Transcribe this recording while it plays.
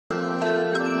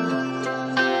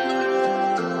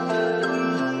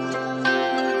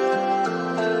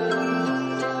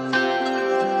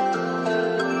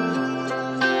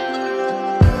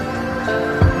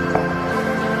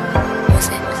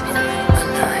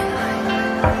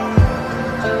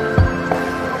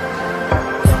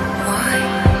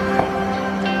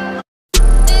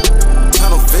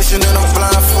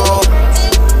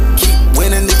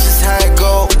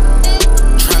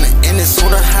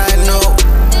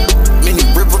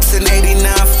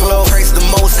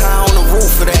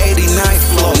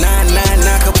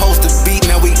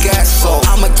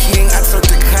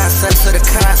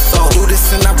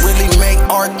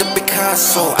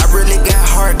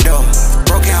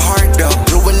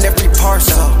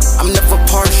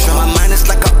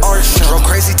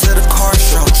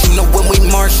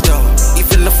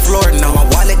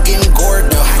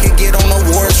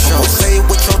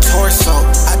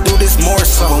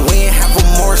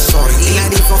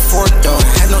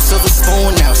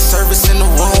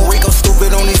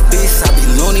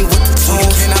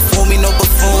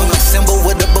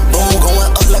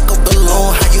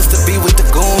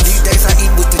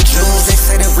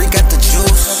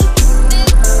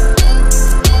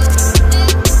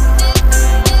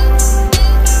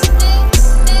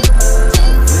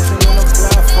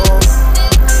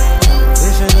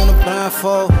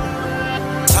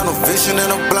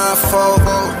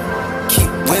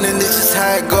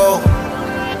how it go.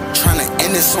 Tryna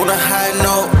end this on a high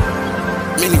note.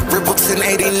 Mini Rippleton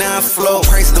 89 flow.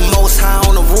 Praise the most high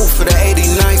on the roof of the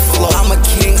 89th floor. I'm a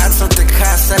king, I took the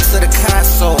Cossack to the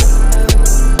castle.